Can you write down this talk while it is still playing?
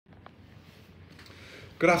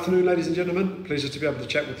Good afternoon, ladies and gentlemen. Pleasure to be able to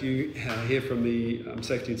chat with you here from the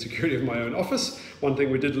safety and security of my own office. One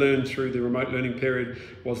thing we did learn through the remote learning period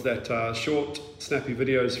was that short, snappy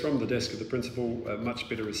videos from the desk of the principal are much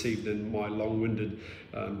better received than my long-winded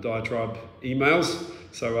diatribe emails.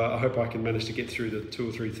 So I hope I can manage to get through the 2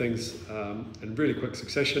 or 3 things in really quick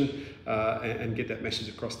succession and get that message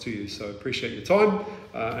across to you. So appreciate your time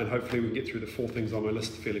and hopefully we can get through the 4 things on my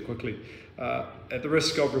list fairly quickly. At the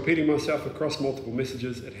risk of repeating myself across multiple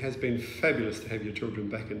messages, it has been fabulous to have your children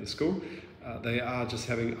back in the school. They are just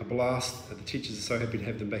having a blast. The teachers are so happy to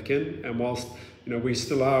have them back in, and whilst we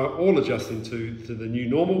still are all adjusting to the new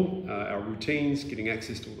normal, our routines, getting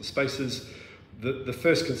access to all the spaces, the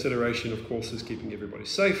first consideration, of course, is keeping everybody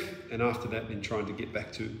safe, and after that then trying to get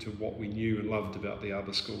back to what we knew and loved about the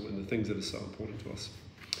Arbor School and the things that are so important to us.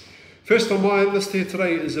 First on my list here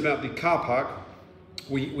today is about the car park.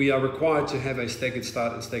 We are required to have a staggered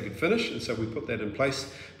start and staggered finish, and so we put that in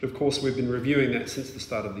place. But of course we've been reviewing that since the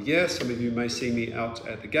start of the year. Some of you may see me out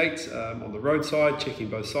at the gate on the roadside, checking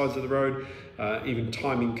both sides of the road, even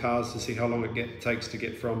timing cars to see how long it takes to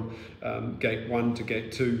get from gate 1 to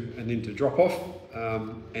gate 2 and then to drop off,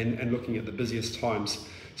 and looking at the busiest times.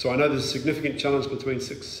 So I know there's a significant challenge between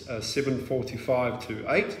 7:45 to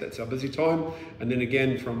 8, that's our busy time, and then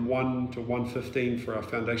again from 1 to 1:15 for our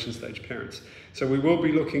foundation stage parents. So we will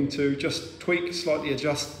be looking to just tweak, slightly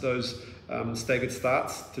adjust those staggered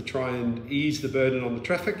starts to try and ease the burden on the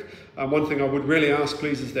traffic. One thing I would really ask,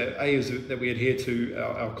 please, is that that we adhere to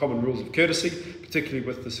our common rules of courtesy, particularly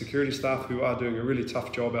with the security staff who are doing a really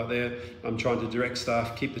tough job out there. I'm trying to direct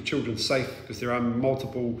staff, keep the children safe, because there are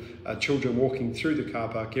multiple children walking through the car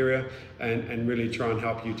park area, and really try and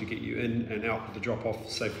help you to get you in and out of the drop-off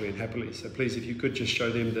safely and happily. So please, if you could just show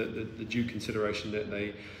them the due consideration that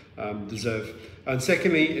they deserve. And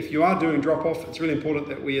secondly, if you are doing drop-off, it's really important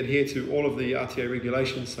that we adhere to all of the RTA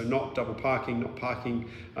regulations, so not double parking, not parking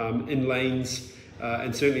in lanes,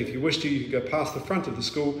 and certainly if you wish to, you can go past the front of the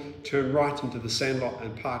school, turn right into the sandlot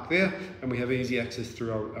and park there, and we have easy access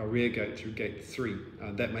through our rear gate, through gate 3.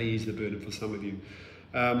 That may ease the burden for some of you.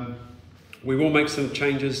 We will make some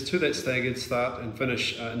changes to that staggered start and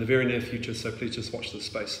finish in the very near future, so please just watch this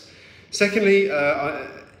space. Secondly,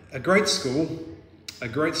 a great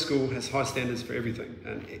school has high standards for everything,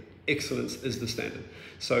 and excellence is the standard.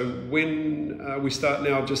 So when we start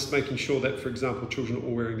now just making sure that, for example, children are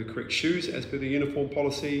all wearing the correct shoes as per the uniform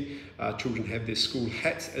policy, children have their school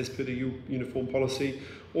hats as per the uniform policy,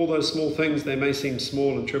 all those small things, they may seem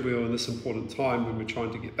small and trivial in this important time when we're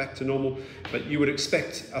trying to get back to normal, but you would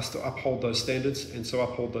expect us to uphold those standards, and so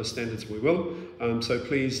uphold those standards we will. So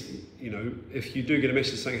please, if you do get a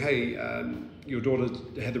message saying, hey, your daughter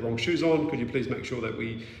had the wrong shoes on, could you please make sure that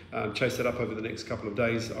we chase that up over the next couple of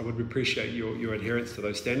days? I would appreciate your adherence to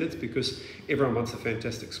those standards, because everyone wants a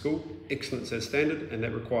fantastic school, excellence as standard, and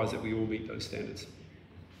that requires that we all meet those standards.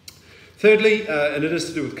 Thirdly, and it is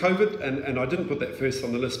to do with COVID, and I didn't put that first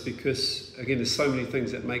on the list because, again, there's so many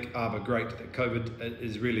things that make Arbor great that COVID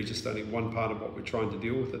is really just only one part of what we're trying to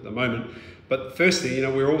deal with at the moment. But firstly,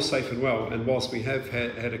 we're all safe and well, and whilst we have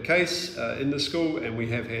had a case in the school, and we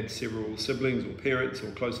have had several siblings or parents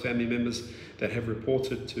or close family members that have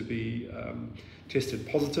reported to be tested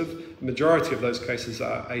positive, the majority of those cases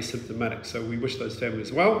are asymptomatic, so we wish those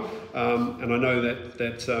families well, and I know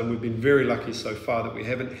that we've been very lucky so far that we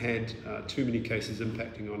haven't had too many cases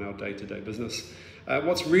impacting on our day-to-day business.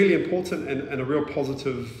 What's really important and a real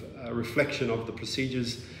positive reflection of the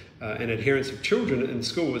procedures and adherence of children in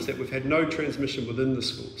school is that we've had no transmission within the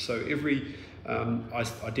school. So every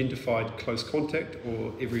identified close contact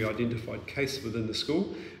or every identified case within the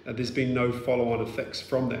school, there's been no follow-on effects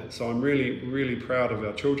from that. So I'm really, really proud of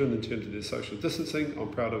our children in terms of their social distancing. I'm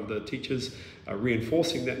proud of the teachers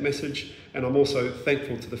reinforcing that message, and I'm also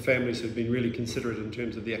thankful to the families who've been really considerate in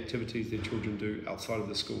terms of the activities their children do outside of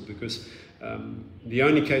the school, because the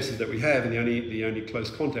only cases that we have and the only close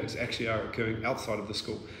contacts actually are occurring outside of the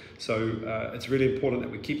school. So it's really important that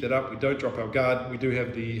we keep that up. We don't drop our guard. We do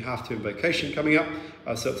have the half-term vacation coming up,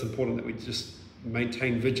 so it's important that we just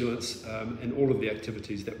maintain vigilance in all of the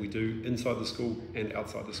activities that we do inside the school and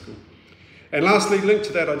outside the school. And lastly, linked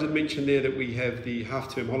to that, I did mention there that we have the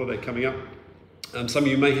half-term holiday coming up. Some of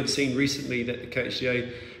you may have seen recently that the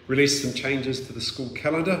KHDA released some changes to the school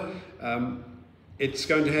calendar. It's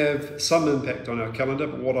going to have some impact on our calendar,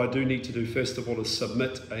 but what I do need to do first of all is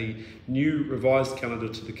submit a new revised calendar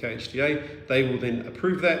to the KHDA. They will then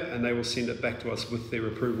approve that, and they will send it back to us with their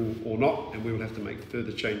approval or not, and we will have to make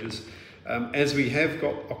further changes. As we have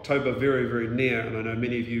got October very, very near, and I know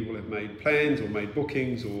many of you will have made plans or made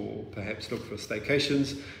bookings or perhaps look for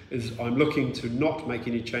staycations, is I'm looking to not make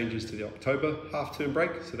any changes to the October half-term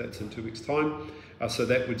break, so that's in 2 weeks' time. So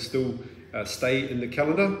that would still stay in the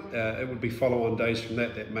calendar. It would be follow-on days from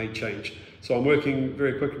that that may change. So I'm working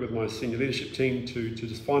very quickly with my senior leadership team to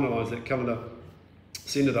just finalise that calendar,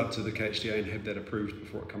 send it up to the KHDA and have that approved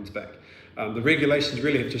before it comes back. The regulations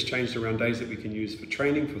really have just changed around days that we can use for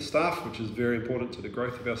training for staff, which is very important to the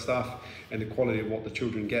growth of our staff and the quality of what the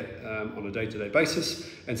children get on a day-to-day basis.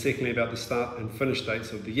 And secondly, about the start and finish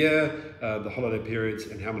dates of the year, the holiday periods,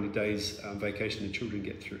 and how many days vacation the children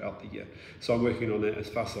get throughout the year. So I'm working on that as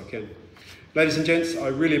fast as I can. Ladies and gents, I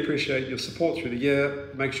really appreciate your support through the year.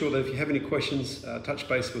 Make sure that if you have any questions, touch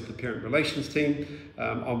base with the parent relations team.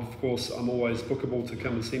 I'm always bookable to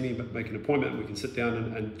come and see me, but make an appointment and we can sit down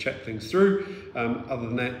and chat things through. Other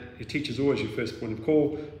than that, your teacher's always your first point of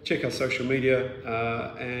call. Check our social media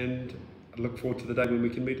and I look forward to the day when we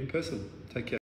can meet in person. Take care.